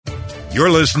You're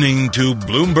listening to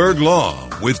Bloomberg Law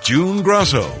with June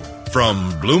Grasso from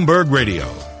Bloomberg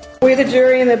Radio. We, the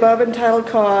jury in the above entitled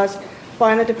cause,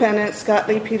 find the defendant, Scott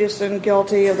Lee Peterson,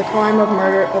 guilty of the crime of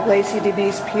murder of Lacey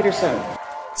Denise Peterson.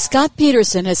 Scott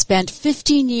Peterson has spent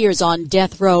 15 years on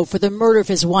death row for the murder of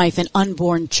his wife and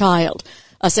unborn child,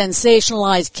 a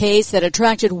sensationalized case that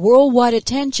attracted worldwide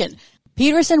attention.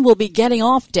 Peterson will be getting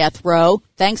off death row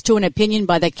thanks to an opinion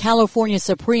by the California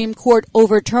Supreme Court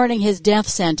overturning his death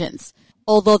sentence,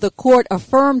 although the court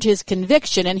affirmed his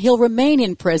conviction and he'll remain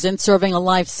in prison serving a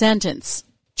life sentence.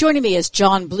 Joining me is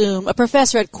John Blume, a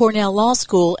professor at Cornell Law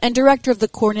School and director of the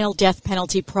Cornell Death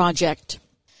Penalty Project.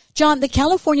 John, the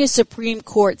California Supreme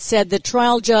Court said the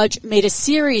trial judge made a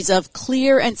series of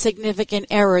clear and significant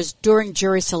errors during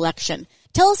jury selection.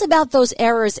 Tell us about those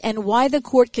errors and why the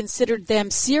court considered them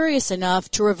serious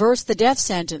enough to reverse the death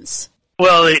sentence.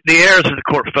 Well, the errors that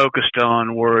the court focused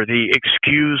on were the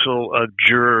excusal of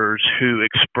jurors who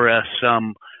expressed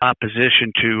some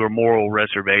opposition to or moral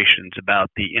reservations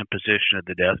about the imposition of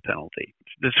the death penalty.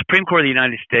 The Supreme Court of the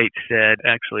United States said,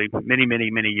 actually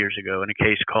many years ago in a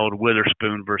case called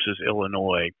Witherspoon versus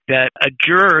Illinois, that a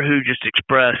juror who just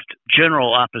expressed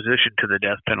general opposition to the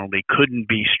death penalty couldn't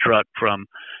be struck from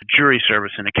jury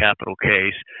service in a capital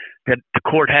case, that the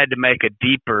court had to make a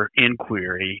deeper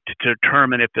inquiry to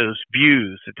determine if those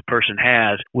views that the person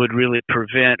has would really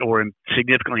prevent or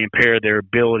significantly impair their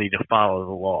ability to follow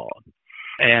the law.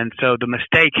 And so the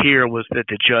mistake here was that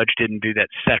the judge didn't do that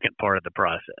second part of the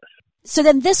process. So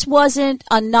then this wasn't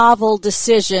a novel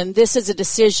decision. This is a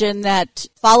decision that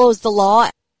follows the law?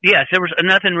 Yes, there was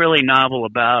nothing really novel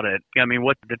about it. I mean,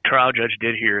 what the trial judge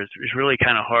did here is really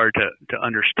kind of hard to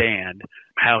understand,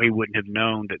 how he wouldn't have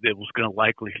known that it was going to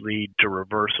likely lead to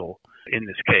reversal in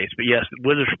this case. But yes,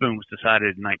 Witherspoon was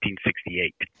decided in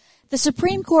 1968. The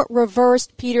Supreme Court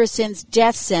reversed Peterson's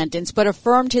death sentence but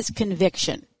affirmed his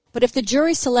conviction. But if the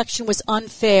jury selection was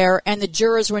unfair and the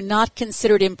jurors were not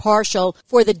considered impartial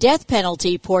for the death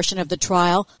penalty portion of the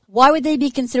trial, why would they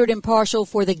be considered impartial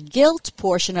for the guilt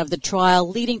portion of the trial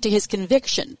leading to his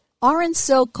conviction? Aren't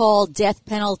so-called death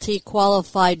penalty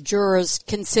qualified jurors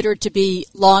considered to be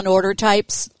law and order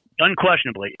types?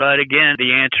 Unquestionably. But again,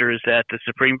 the answer is that the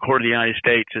Supreme Court of the United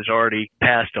States has already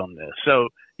passed on this. So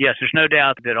yes, there's no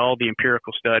doubt that all the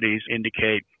empirical studies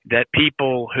indicate that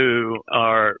people who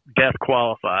are death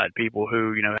qualified, people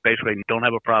who, basically don't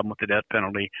have a problem with the death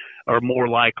penalty, are more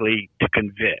likely to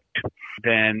convict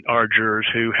than are jurors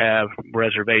who have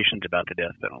reservations about the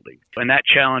death penalty. And that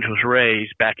challenge was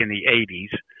raised back in the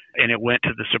 80s, and it went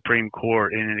to the Supreme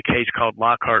Court. And in a case called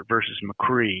Lockhart versus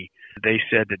McCree, they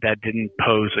said that didn't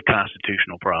pose a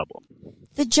constitutional problem.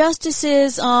 The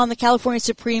justices on the California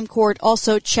Supreme Court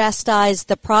also chastised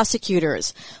the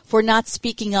prosecutors for not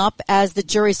speaking up as the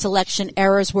jury selection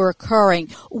errors were occurring.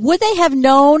 Would they have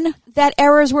known that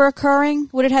errors were occurring?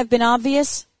 Would it have been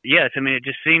obvious? Yes, it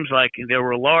just seems like there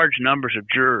were large numbers of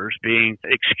jurors being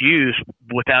excused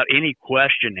without any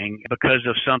questioning because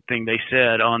of something they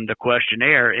said on the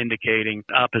questionnaire indicating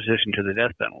opposition to the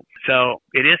death penalty. So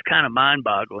it is kind of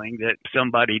mind-boggling that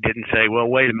somebody didn't say, well,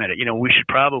 wait a minute, we should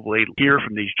probably hear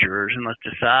from these jurors and let's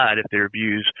decide if their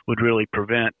views would really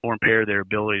prevent or impair their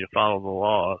ability to follow the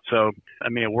law. So,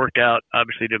 it worked out,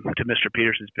 obviously, to Mr.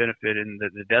 Peterson's benefit, and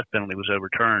the death penalty was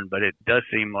overturned, but it does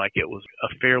seem like it was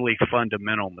a fairly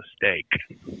fundamental mistake.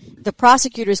 The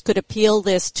prosecutors could appeal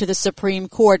this to the Supreme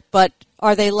Court, but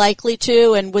are they likely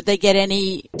to, and would they get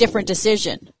any different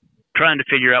decision? Trying to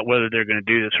figure out whether they're going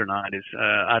to do this or not is,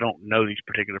 I don't know these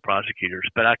particular prosecutors,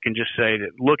 but I can just say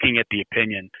that looking at the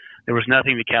opinion, there was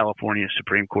nothing the California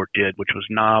Supreme Court did which was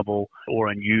novel or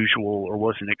unusual or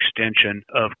was an extension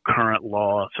of current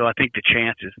law. So I think the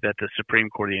chances that the Supreme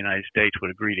Court of the United States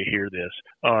would agree to hear this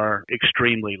are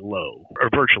extremely low or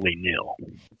virtually nil.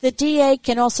 The DA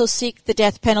can also seek the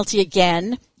death penalty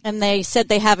again, and they said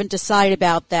they haven't decided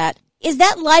about that. Is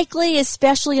that likely,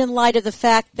 especially in light of the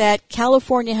fact that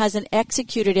California hasn't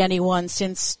executed anyone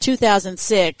since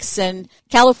 2006, and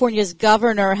California's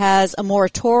governor has a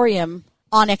moratorium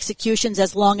on executions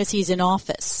as long as he's in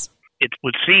office? It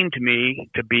would seem to me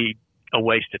to be a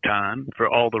waste of time for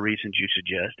all the reasons you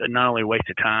suggest. And not only a waste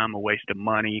of time, a waste of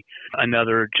money,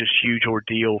 another just huge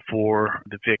ordeal for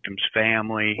the victim's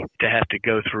family to have to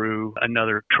go through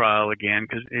another trial again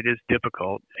because it is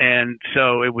difficult. And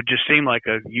so it would just seem like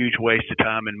a huge waste of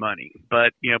time and money.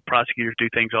 But, prosecutors do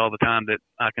things all the time that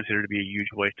I consider to be a huge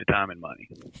waste of time and money.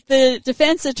 The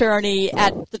defense attorney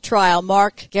at the trial,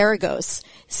 Mark Garagos,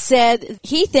 said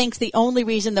he thinks the only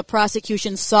reason the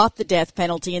prosecution sought the death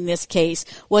penalty in this case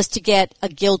was to get a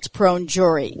guilt-prone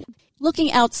jury.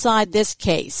 Looking outside this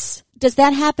case, does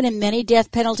that happen in many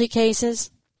death penalty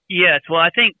cases? Yes, well,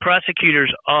 I think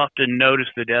prosecutors often notice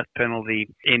the death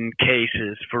penalty in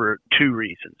cases for two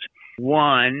reasons.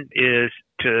 One is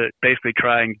to basically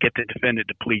try and get the defendant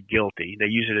to plead guilty. They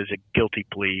use it as a guilty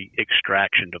plea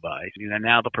extraction device.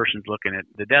 Now the person's looking at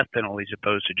the death penalty as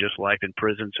opposed to just life in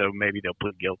prison, so maybe they'll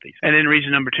plead guilty. And then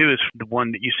reason number two is the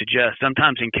one that you suggest.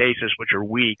 Sometimes in cases which are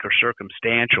weak or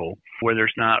circumstantial, where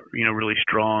there's not, really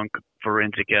strong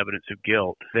forensic evidence of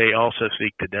guilt, they also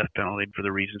seek the death penalty for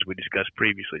the reasons we discussed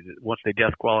previously. Once they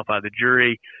death qualify the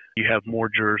jury, you have more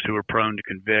jurors who are prone to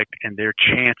convict, and their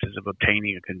chances of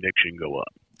obtaining a conviction go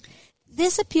up.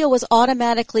 This appeal was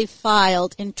automatically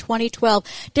filed in 2012.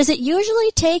 Does it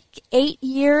usually take 8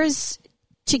 years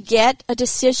to get a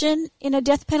decision in a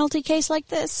death penalty case like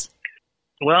this?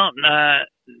 Well,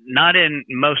 not in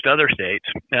most other states.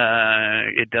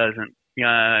 It doesn't.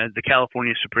 The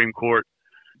California Supreme Court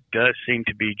does seem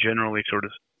to be generally sort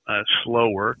of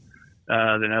slower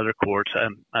than other courts.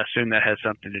 I assume that has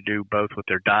something to do both with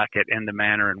their docket and the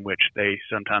manner in which they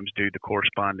sometimes do the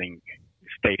corresponding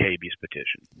state habeas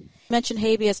petition. You mentioned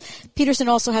habeas. Peterson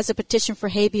also has a petition for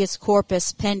habeas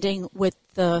corpus pending with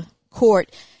the court.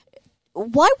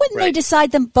 Why wouldn't they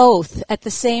decide them both at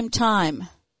the same time?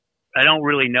 I don't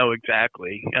really know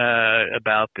exactly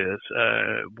about this,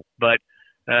 but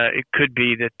it could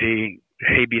be that the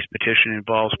habeas petition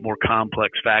involves more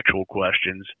complex factual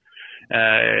questions,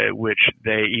 which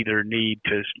they either need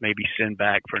to maybe send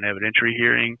back for an evidentiary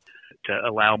hearing to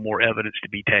allow more evidence to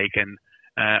be taken,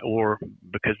 or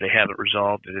because they haven't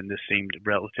resolved it, and this seemed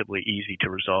relatively easy to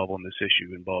resolve on this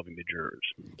issue involving the jurors.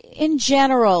 In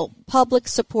general, public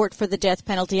support for the death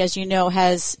penalty, as you know,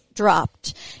 has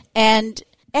dropped, and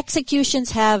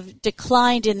executions have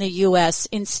declined in the U.S.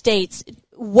 in states.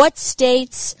 What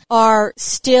states are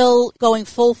still going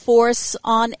full force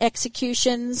on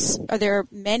executions? Are there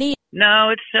many?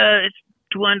 No, it's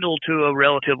dwindled to a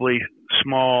relatively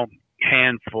small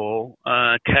handful.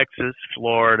 Texas,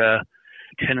 Florida,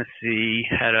 Tennessee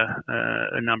had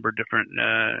a number of different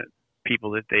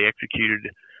people that they executed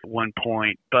at one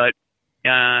point, but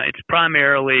it's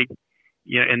primarily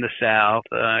in the South.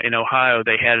 In Ohio,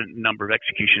 they had a number of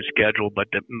executions scheduled, but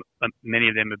many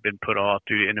of them have been put off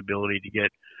due to inability to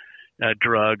get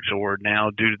drugs, or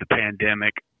now due to the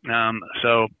pandemic.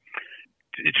 So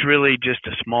it's really just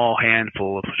a small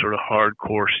handful of sort of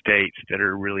hardcore states that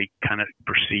are really kind of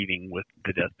proceeding with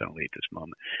the death penalty at this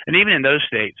moment. And even in those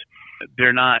states, there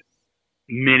are not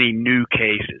many new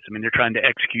cases. I mean, they're trying to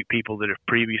execute people that have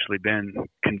previously been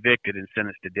convicted and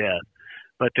sentenced to death.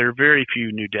 But there are very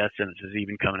few new death sentences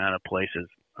even coming out of places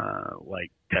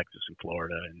like Texas and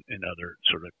Florida and other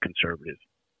sort of conservative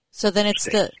So then it's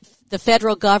states. the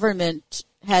federal government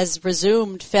has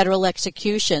resumed federal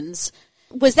executions.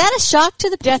 Was that a shock to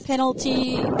the death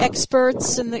penalty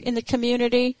experts in the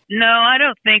community? No, I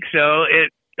don't think so.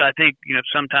 I think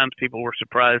sometimes people were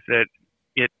surprised that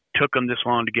it took them this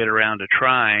long to get around to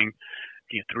trying.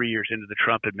 3 years into the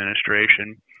Trump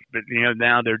administration. But,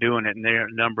 now they're doing it, and there are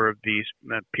a number of these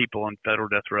people on federal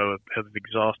death row have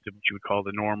exhausted what you would call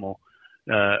the normal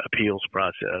appeals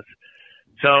process.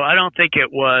 So I don't think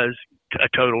it was a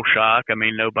total shock. I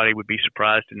mean, nobody would be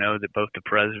surprised to know that both the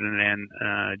president and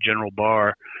General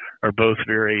Barr are both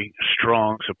very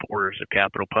strong supporters of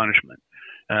capital punishment.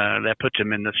 That puts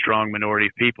them in the strong minority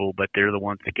of people, but they're the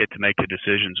ones that get to make the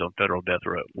decisions on federal death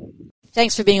row.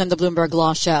 Thanks for being on the Bloomberg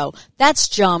Law Show. That's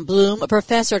John Blume, a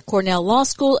professor at Cornell Law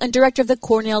School and director of the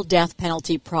Cornell Death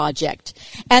Penalty Project.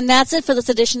 And that's it for this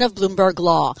edition of Bloomberg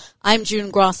Law. I'm June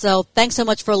Grasso. Thanks so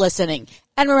much for listening.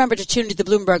 And remember to tune to the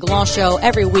Bloomberg Law Show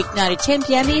every weeknight at 10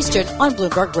 p.m. Eastern on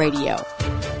Bloomberg Radio.